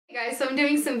Hey guys, so I'm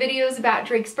doing some videos about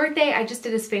Drake's birthday. I just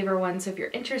did his favor one, so if you're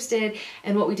interested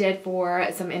in what we did for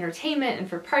some entertainment and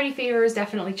for party favors,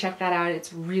 definitely check that out.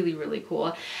 It's really, really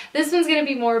cool. This one's gonna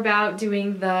be more about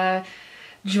doing the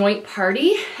joint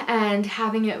party and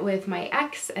having it with my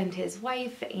ex and his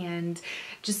wife and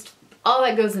just all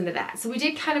that goes into that. So we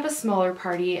did kind of a smaller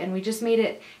party and we just made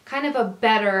it kind of a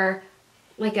better,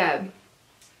 like a,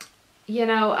 you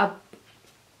know,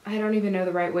 I don't even know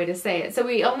the right way to say it. So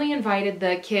we only invited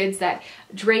the kids that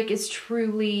Drake is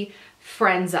truly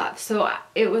friends of. So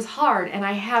it was hard, and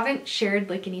I haven't shared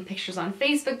like any pictures on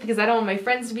Facebook because I don't want my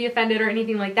friends to be offended or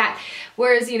anything like that.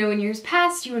 Whereas, you know, in years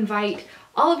past, you invite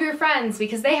all of your friends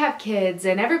because they have kids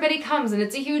and everybody comes and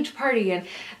it's a huge party. And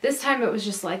this time it was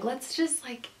just like, let's just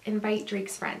like invite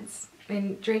Drake's friends.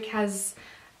 And Drake has,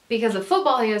 because of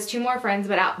football, he has 2 more friends,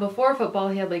 but before football,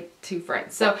 he had like 2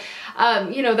 friends. So,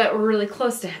 you know, that were really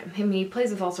close to him. I mean, he plays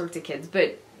with all sorts of kids,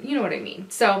 but you know what I mean.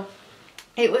 So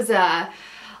it was,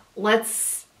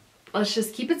 let's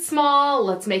just keep it small.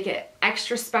 Let's make it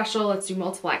extra special. Let's do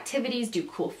multiple activities, do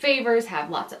cool favors, have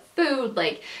lots of food,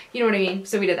 like, you know what I mean?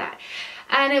 So we did that.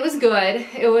 And it was good.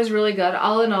 It was really good.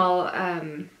 All in all,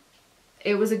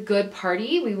 it was a good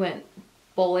party. We went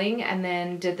bowling and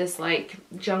then did this like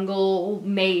jungle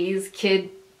maze kid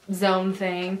zone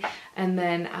thing, and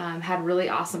then had really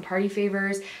awesome party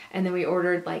favors, and then we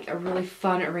ordered like a really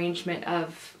fun arrangement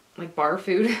of like bar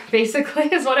food basically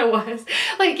is what it was,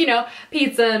 like, you know,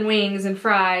 pizza and wings and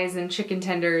fries and chicken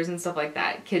tenders and stuff like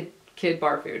that, kid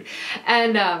bar food.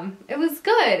 And it was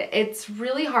good. It's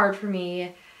really hard for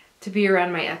me to be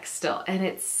around my ex still,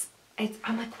 and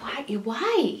I'm like,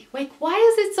 why? Like, why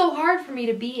is it so hard for me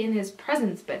to be in his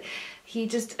presence? But he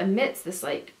just emits this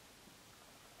like,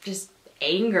 just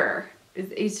anger.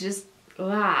 It's just,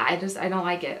 I don't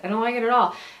like it. I don't like it at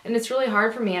all. And it's really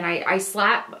hard for me. And I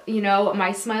slap, you know,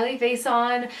 my smiley face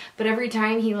on, but every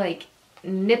time he like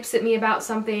nips at me about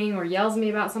something or yells at me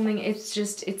about something,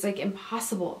 it's like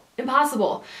impossible.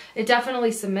 Impossible. It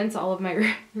definitely cements all of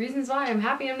my reasons why I'm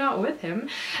happy I'm not with him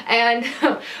and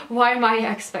why my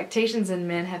expectations in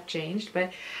men have changed.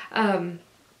 But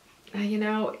you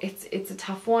know, it's a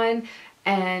tough one.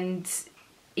 And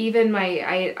even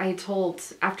I told,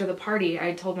 after the party,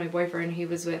 I told my boyfriend, he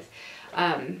was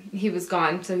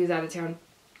gone, so he was out of town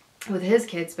with his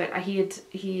kids, but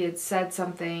he had said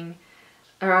something,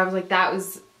 or I was like, that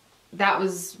was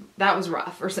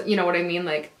rough, or so, you know what I mean?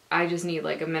 Like, I just need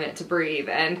like a minute to breathe,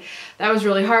 and that was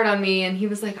really hard on me. And he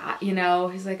was like, you know,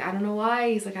 he's like, I don't know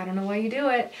why. He's like, I don't know why you do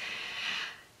it.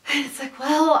 And it's like,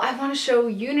 well, I want to show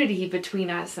unity between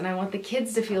us, and I want the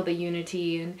kids to feel the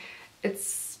unity, and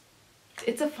it's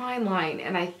a fine line,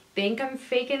 and I think I'm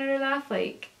faking it enough.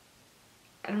 Like,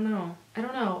 I don't know.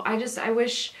 I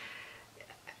wish,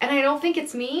 and I don't think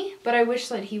it's me, but I wish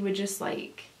that he would just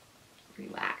like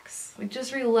relax. Like,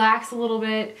 just relax a little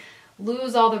bit,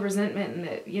 lose all the resentment, and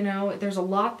that, you know, there's a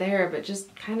lot there, but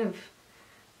just kind of,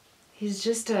 he's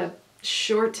just a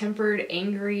short-tempered,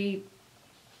 angry,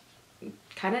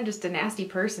 kind of just a nasty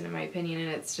person in my opinion. And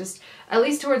it's just, at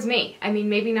least towards me. I mean,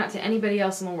 maybe not to anybody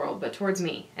else in the world, but towards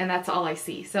me, and that's all I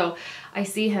see. So I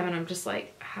see him and I'm just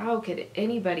like, how could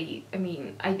anybody, I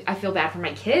mean, I feel bad for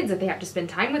my kids that they have to spend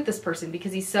time with this person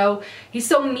because he's so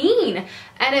mean.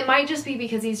 And it might just be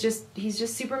because he's just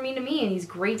super mean to me and he's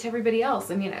great to everybody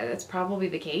else. I mean, that's probably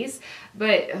the case,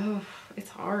 but it's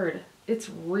hard. It's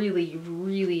really,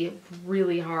 really,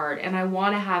 really hard. And I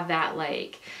want to have that,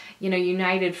 like, you know,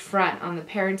 united front on the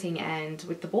parenting end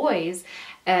with the boys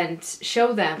and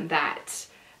show them that,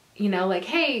 you know, like,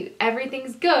 hey,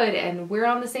 everything's good and we're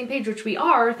on the same page, which we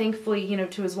are, thankfully, you know,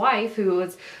 to his wife, who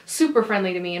was super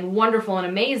friendly to me and wonderful and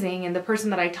amazing, and the person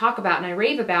that I talk about and I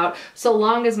rave about, so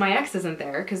long as my ex isn't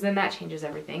there, because then that changes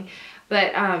everything.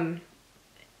 But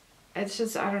it's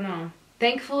just, I don't know.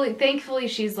 Thankfully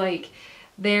she's like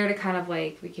there to kind of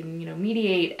like, we can, you know,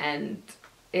 mediate, and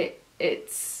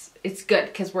it's good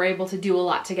because we're able to do a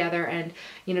lot together and,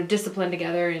 you know, discipline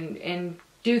together and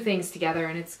do things together,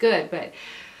 and it's good. But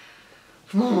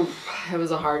it was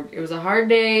a hard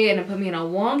day, and it put me in a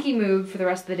wonky mood for the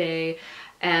rest of the day.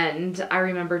 And I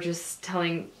remember just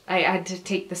I had to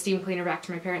take the steam cleaner back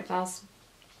to my parents' house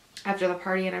after the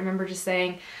party, and I remember just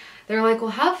saying, they were like, well,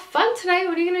 have fun tonight,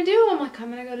 what are you gonna do? I'm like, I'm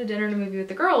gonna go to dinner and a movie with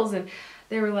the girls. And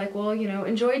they were like, well, you know,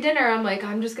 enjoy dinner. I'm like,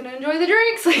 I'm just gonna enjoy the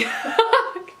drinks. Like,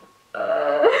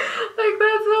 like,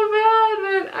 that's so bad.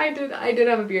 But I did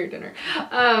have a beer at dinner.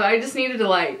 I just needed to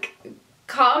like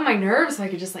calm my nerves so I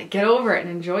could just like get over it and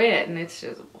enjoy it. And it's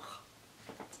just,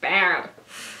 it's bad.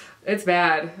 It's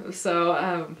bad.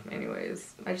 So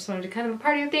anyways, I just wanted to kind of a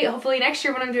party update. Hopefully next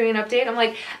year when I'm doing an update, I'm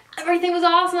like, everything was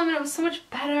awesome and it was so much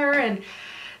better, and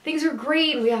things were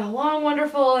great and we got along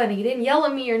wonderful and he didn't yell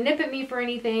at me or nip at me for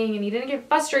anything and he didn't get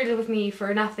frustrated with me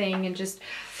for nothing and just,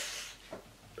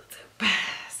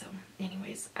 so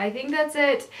anyways, I think that's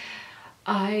it.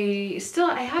 I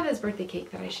have his birthday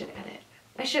cake that I should edit.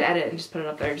 I should edit and just put it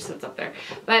up there just so it's up there.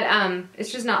 But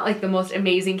it's just not like the most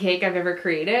amazing cake I've ever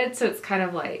created, so it's kind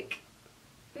of like,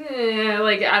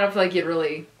 like I don't feel like you'd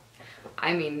really,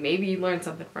 I mean, maybe you learn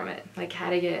something from it. Like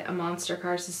how to get a monster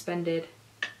car suspended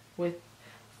with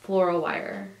floral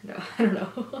wire. No, I don't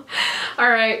know. All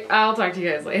right, I'll talk to you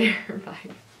guys later.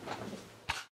 Bye.